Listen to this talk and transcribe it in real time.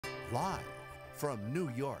Live from New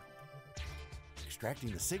York, extracting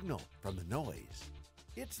the signal from the noise,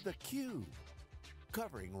 it's theCUBE,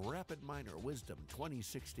 covering RapidMiner Wisdom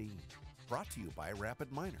 2016, brought to you by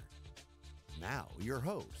RapidMiner. Now, your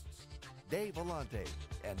hosts, Vellante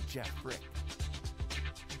and Jeff Frick.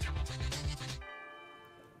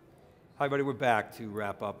 Hi everybody, we're back to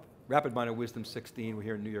wrap up RapidMiner Wisdom 16. We're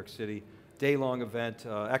here in New York City. Day-long event,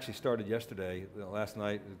 actually started yesterday. Last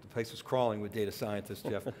night, the place was crawling with data scientists,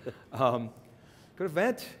 Jeff. Good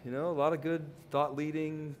event, a lot of good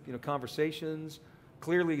thought-leading, conversations.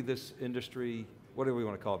 Clearly this industry, what do we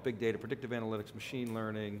want to call it? Big data, predictive analytics, machine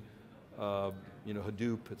learning,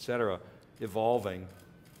 Hadoop, et cetera, evolving,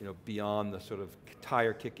 beyond the sort of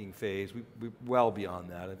tire-kicking phase. We're well beyond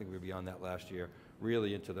that. I think we were beyond that last year.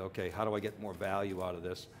 Really into the, okay, how do I get more value out of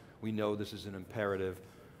this? We know this is an imperative.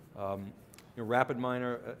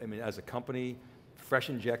 RapidMiner, as a company, fresh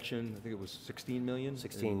injection, I think it was 16 million.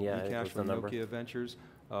 16, yeah, cash from Nokia Ventures.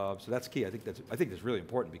 So that's key. I think that's really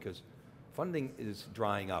important because funding is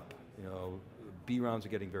drying up. B rounds are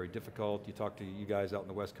getting very difficult. You talk to you guys out on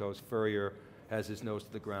the West Coast. Furrier has his nose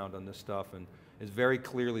to the ground on this stuff, and it's very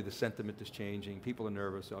clearly the sentiment is changing. People are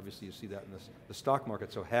nervous. Obviously, you see that in the stock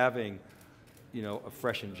market. So having a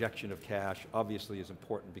fresh injection of cash obviously is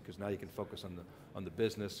important because now you can focus on the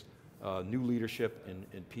business. New leadership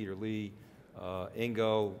in Peter Lee,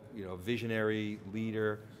 Ingo, visionary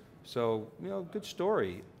leader. So, good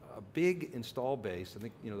story. A big install base. I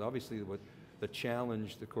think, obviously what the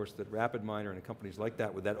challenge, of course, that RapidMiner and companies like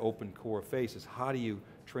that with that open core face is how do you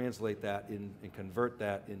translate that and convert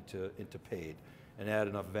that into paid and add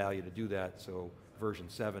enough value to do that. So version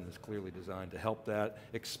 7 is clearly designed to help that,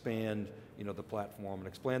 expand the platform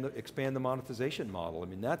and expand the monetization model.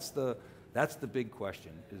 That's the big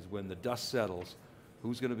question, is when the dust settles,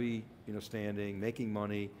 who's going to be standing, making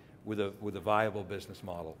money with a viable business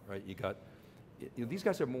model, right? You got, these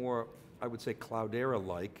guys are more, I would say,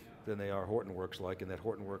 Cloudera-like than they are Hortonworks-like, and that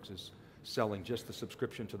Hortonworks is selling just the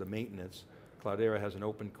subscription to the maintenance. Cloudera has an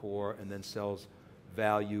open core and then sells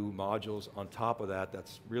value modules on top of that.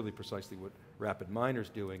 That's really precisely what RapidMiner's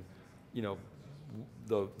doing.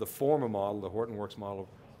 The former model, the Hortonworks model,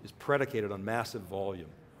 is predicated on massive volume.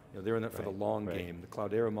 They're in it for the long game. The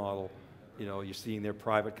Cloudera model, you're seeing their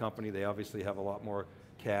private company. They obviously have a lot more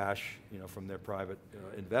cash, from their private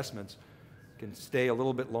investments, can stay a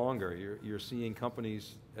little bit longer. You're seeing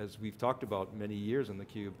companies, as we've talked about many years in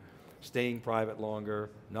theCUBE, staying private longer,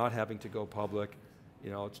 not having to go public.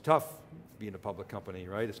 It's tough being a public company,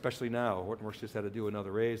 right? Especially now. Hortonworks just had to do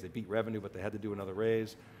another raise. They beat revenue, but they had to do another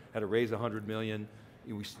raise. Had to raise 100 million.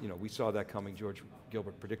 We saw that coming. George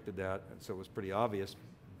Gilbert predicted that, and so it was pretty obvious.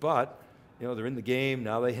 But, they're in the game,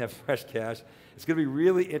 now they have fresh cash. It's going to be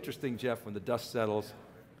really interesting, Jeff, when the dust settles,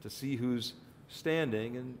 to see who's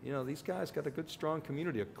standing, and these guys got a good, strong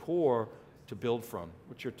community, a core to build from.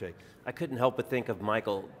 What's your take? I couldn't help but think of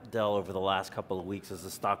Michael Dell over the last couple of weeks as the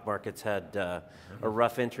stock markets had a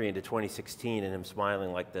rough entry into 2016, and him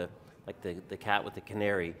smiling like the cat with the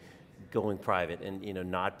canary, going private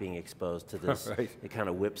and not being exposed to this kind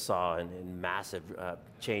of whipsaw and massive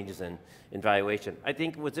changes in valuation. I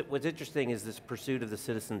think what's interesting is this pursuit of the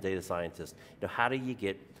citizen data scientist. How do you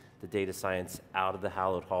get the data science out of the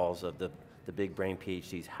hallowed halls of the big brain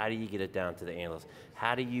PhDs? How do you get it down to the analysts?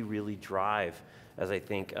 How do you really drive, as I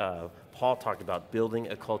think Paul talked about, building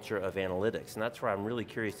a culture of analytics? And that's where I'm really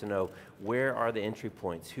curious to know, where are the entry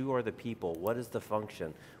points? Who are the people? What is the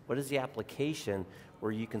function? What is the application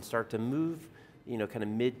where you can start to move, kind of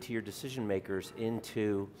mid-tier decision makers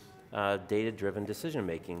into data-driven decision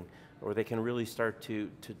making, or they can really start to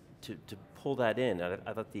pull that in.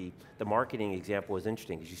 I thought the marketing example was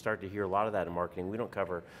interesting because you start to hear a lot of that in marketing. We don't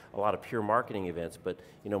cover a lot of pure marketing events, but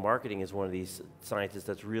marketing is one of these scientists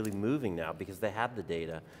that's really moving now because they have the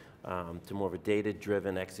data to more of a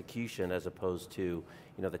data-driven execution as opposed to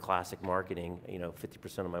the classic marketing.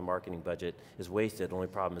 50% of my marketing budget is wasted. The only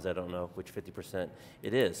problem is I don't know which 50%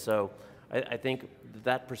 it is. So I think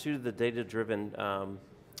that pursuit of the data-driven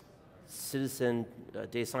citizen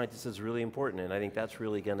data scientist is really important, and I think that's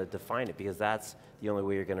really going to define it, because that's the only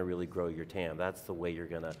way you're going to really grow your TAM. That's the way you're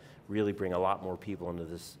going to really bring a lot more people into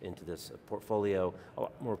this portfolio, a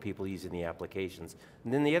lot more people using the applications.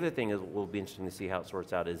 And then the other thing that will be interesting to see how it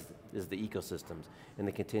sorts out is the ecosystems and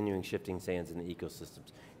the continuing shifting sands in the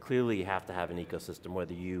ecosystems. Clearly you have to have an ecosystem,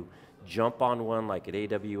 whether you jump on one like at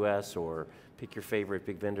AWS or pick your favorite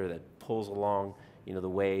big vendor that pulls along the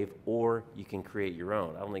wave, or you can create your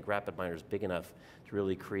own. I don't think RapidMiner is big enough to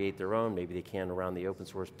really create their own. Maybe they can around the open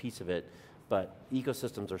source piece of it, but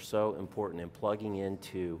ecosystems are so important, and plugging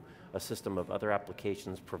into a system of other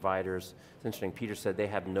applications, providers. It's interesting, Peter said they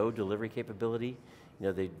have no delivery capability.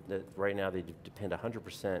 You know, right now they depend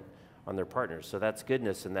 100% on their partners. So that's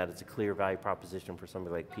goodness in that it's a clear value proposition for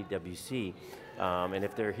somebody like PwC. And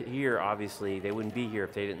if they're here, obviously, they wouldn't be here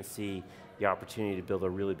if they didn't see the opportunity to build a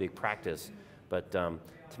really big practice. But to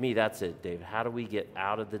me, that's it, David. How do we get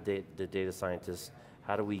out of the data scientists?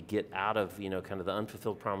 How do we get out of, you know, kind of the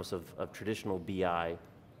unfulfilled promise of traditional BI,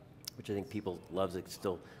 which I think people love to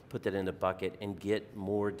still put that in a bucket, and get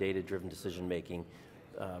more data-driven decision-making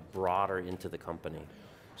broader into the company?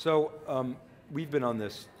 So we've been on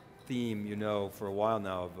this theme, you know, for a while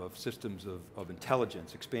now of systems of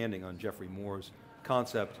intelligence, expanding on Geoffrey Moore's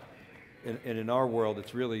concept. And in our world,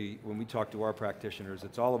 it's really, when we talk to our practitioners,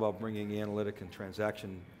 it's all about bringing analytic and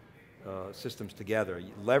transaction systems together,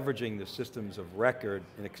 leveraging the systems of record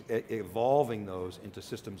and evolving those into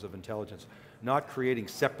systems of intelligence, not creating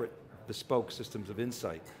separate bespoke systems of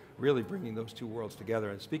insight, really bringing those two worlds together.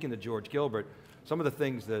 And speaking to George Gilbert, some of the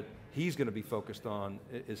things that he's going to be focused on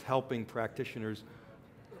is helping practitioners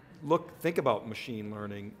think about machine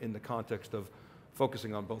learning in the context of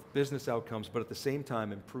focusing on both business outcomes, but at the same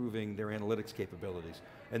time improving their analytics capabilities.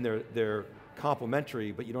 And they're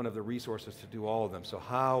complementary, but you don't have the resources to do all of them. So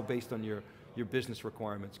how, based on your business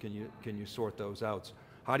requirements, can you sort those out?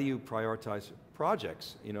 How do you prioritize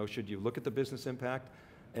projects? You know, should you look at the business impact,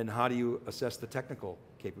 and how do you assess the technical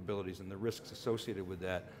capabilities and the risks associated with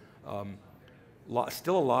that?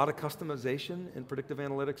 Still a lot of customization in predictive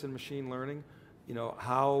analytics and machine learning. You know,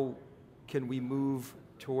 how can we move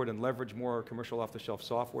toward and leverage more commercial off-the-shelf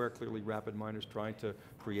software? Clearly RapidMiner's trying to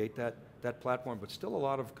create that platform, but still a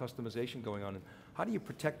lot of customization going on. And how do you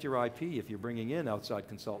protect your IP if you're bringing in outside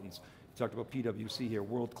consultants? You talked about PwC here,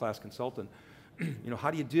 world-class consultant. You know,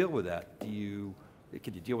 how do you deal with that? Can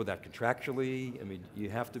you deal with that contractually? I mean, you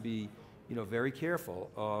have to be, you know, very careful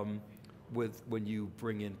when you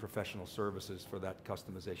bring in professional services for that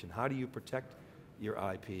customization. How do you protect your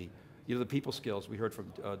IP? You know, the people skills, we heard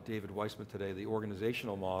from David Weissman today, the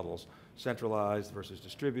organizational models, centralized versus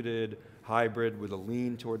distributed, hybrid with a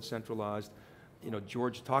lean towards centralized. You know,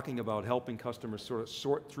 George talking about helping customers sort of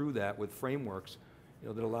sort through that with frameworks, you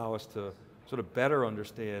know, that allow us to sort of better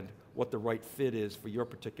understand what the right fit is for your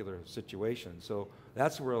particular situation. So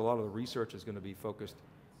that's where a lot of the research is going to be focused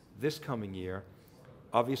this coming year.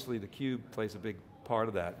 Obviously theCUBE plays a big part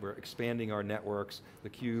of that. We're expanding our networks.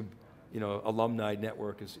 theCUBE, you know, alumni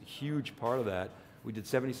network is a huge part of that. We did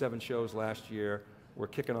 77 shows last year. We're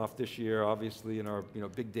kicking off this year, obviously, in our, you know,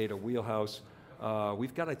 big data wheelhouse.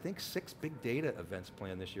 We've got, I think, 6 big data events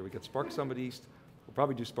planned this year. We got Spark Summit East. We'll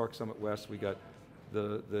probably do Spark Summit West. We got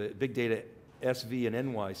the big data SV and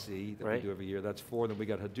NYC that we do every year. That's 4. Then we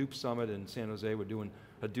got Hadoop Summit in San Jose. We're doing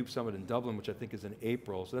Hadoop Summit in Dublin, which I think is in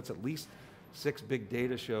April. So that's at least 6 big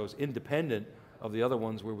data shows, independent of the other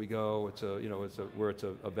ones where we go. It's a, you know, where it's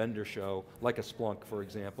a vendor show, like a Splunk, for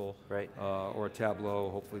example, or a Tableau.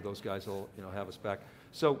 Hopefully those guys will, you know, have us back.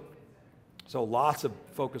 So lots of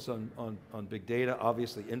focus on big data.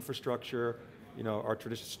 Obviously infrastructure. You know, our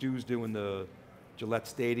tradition. Stu's doing the Gillette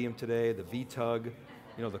Stadium today, the VTUG,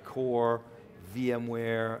 you know, the core,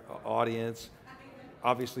 VMware, Audience.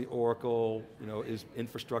 Obviously Oracle, you know, is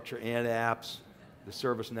infrastructure and apps. The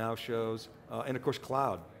ServiceNow shows, and of course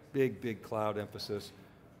cloud. Big cloud emphasis.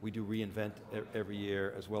 We do reInvent every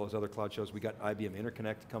year, as well as other cloud shows. We got IBM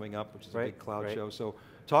Interconnect coming up, which is a big cloud show. So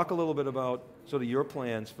talk a little bit about sort of your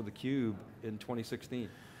plans for theCUBE in 2016.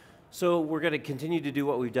 So we're going to continue to do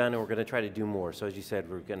what we've done, and we're going to try to do more. So as you said,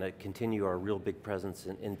 we're going to continue our real big presence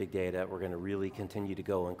in big data. We're going to really continue to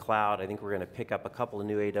go in cloud. I think we're going to pick up a couple of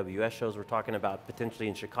new AWS shows. We're talking about potentially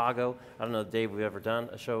in Chicago. I don't know, Dave, we've ever done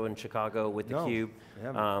a show in Chicago with theCUBE.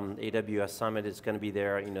 AWS Summit is going to be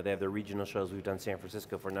there. You know, they have their regional shows. We've done San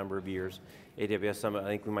Francisco for a number of years. AWS Summit, I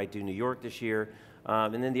think we might do New York this year.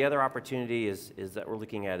 And then the other opportunity is that we're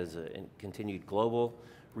looking at is a continued global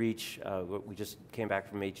reach. We just came back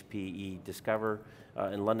from HPE Discover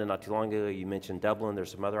in London not too long ago. You mentioned Dublin. There's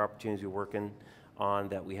some other opportunities we're working on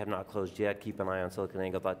that we have not closed yet. Keep an eye on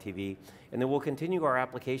SiliconANGLE.tv. And then we'll continue our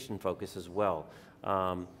application focus as well.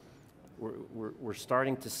 We're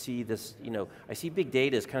starting to see this, you know, I see big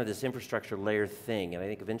data as kind of this infrastructure layer thing, and I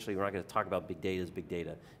think eventually we're not going to talk about big data as big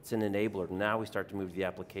data. It's an enabler. Now we start to move to the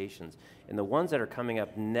applications. And the ones that are coming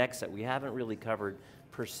up next that we haven't really covered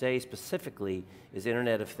per se specifically is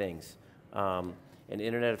Internet of Things. And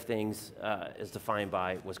Internet of Things is defined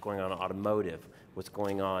by what's going on in automotive, what's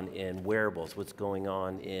going on in wearables, what's going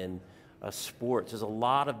on in sports. There's a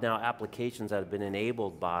lot of now applications that have been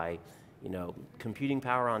enabled by, you know, computing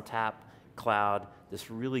power on tap, cloud, this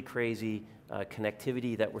really crazy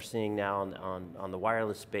connectivity that we're seeing now on the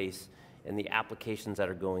wireless space, and the applications that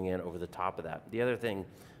are going in over the top of that. The other thing,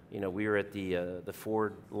 we were at the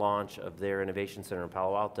Ford launch of their innovation center in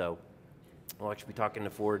Palo Alto. We'll actually be talking to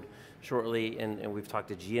Ford shortly, and we've talked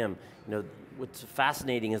to GM. What's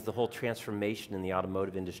fascinating is the whole transformation in the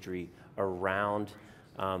automotive industry around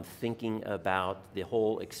thinking about the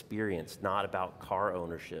whole experience, not about car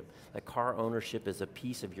ownership. That car ownership is a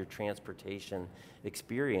piece of your transportation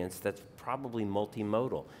experience that's probably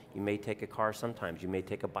multimodal. You may take a car sometimes, you may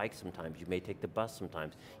take a bike sometimes, you may take the bus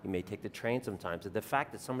sometimes, you may take the train sometimes. And the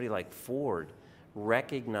fact that somebody like Ford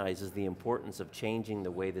recognizes the importance of changing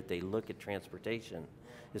the way that they look at transportation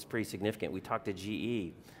is pretty significant. We talked to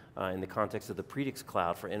GE in the context of the Predix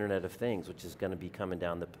cloud for Internet of Things, which is going to be coming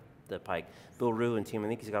down the pike. Bill Rue and team, I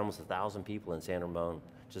think he's got almost 1,000 people in San Ramon,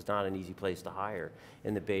 which is not an easy place to hire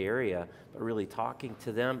in the Bay Area, but really talking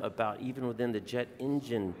to them about, even within the jet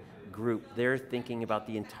engine group, they're thinking about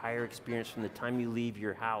the entire experience from the time you leave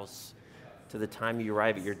your house to the time you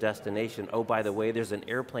arrive at your destination. Oh, by the way, there's an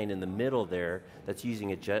airplane in the middle there that's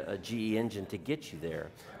using a GE engine to get you there.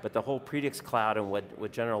 But the whole Predix cloud and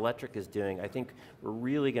what General Electric is doing, I think we're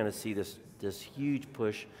really going to see this huge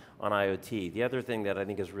push on IoT. The other thing that I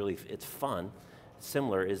think is really, it's fun,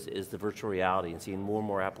 similar, is the virtual reality and seeing more and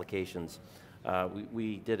more applications.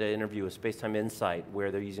 We did an interview with Spacetime Insight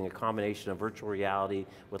where they're using a combination of virtual reality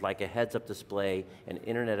with like a heads-up display and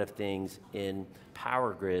Internet of Things in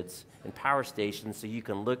power grids and power stations, so you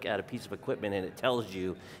can look at a piece of equipment and it tells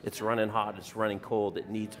you it's running hot, it's running cold, it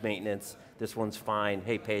needs maintenance, this one's fine,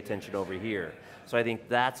 hey, pay attention over here. So I think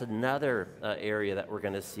that's another area that we're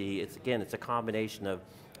going to see. It's a combination of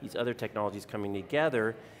these other technologies coming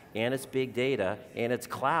together, and it's big data, and it's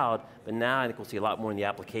cloud, but now I think we'll see a lot more in the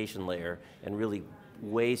application layer and really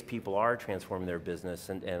ways people are transforming their business,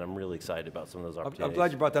 and I'm really excited about some of those opportunities. I'm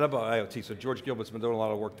glad you brought that up about IoT. So George Gilbert's been doing a lot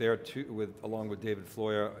of work there too, along with David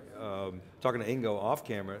Floyer, talking to Ingo off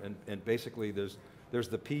camera, and basically there's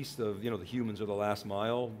the piece of, the humans are the last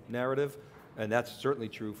mile narrative, and that's certainly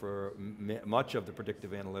true for much of the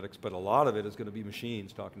predictive analytics, but a lot of it is going to be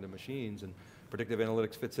machines talking to machines, and predictive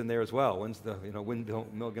analytics fits in there as well. When's the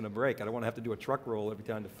windmill going to break? I don't want to have to do a truck roll every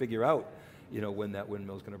time to figure out when that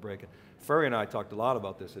windmill's going to break. Furry and I talked a lot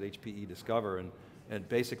about this at HPE Discover, and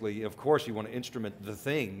basically, of course, you want to instrument the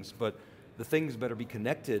things, but the things better be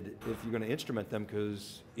connected if you're going to instrument them,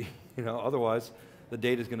 because otherwise the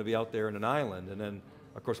data is going to be out there in an island, and then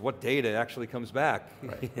of course what data actually comes back.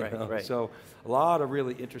 Right. So a lot of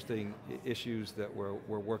really interesting issues that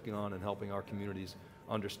we're working on and helping our communities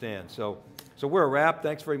understand. So we're a wrap.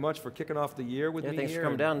 Thanks very much for kicking off the year with me thanks here for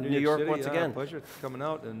coming down to New York once again. Pleasure coming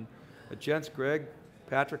out, and gents, Greg,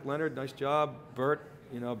 Patrick, Leonard, nice job. Bert,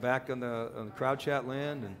 back on the crowd chat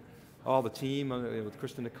land, and all the team with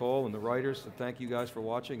Kristen Nicole and the writers. So thank you guys for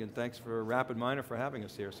watching, and thanks for RapidMiner for having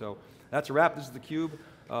us here. So that's a wrap. This is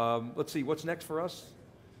theCUBE. Let's see, what's next for us?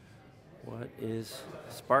 What is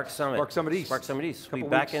Spark Summit? Spark Summit East. Spark Summit East. We'll be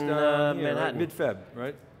back in Manhattan. Right, mid-Feb,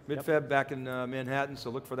 right? Mid-Feb back in Manhattan, so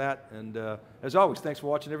look for that. And as always, thanks for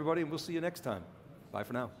watching everybody, and we'll see you next time. Bye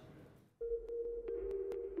for now.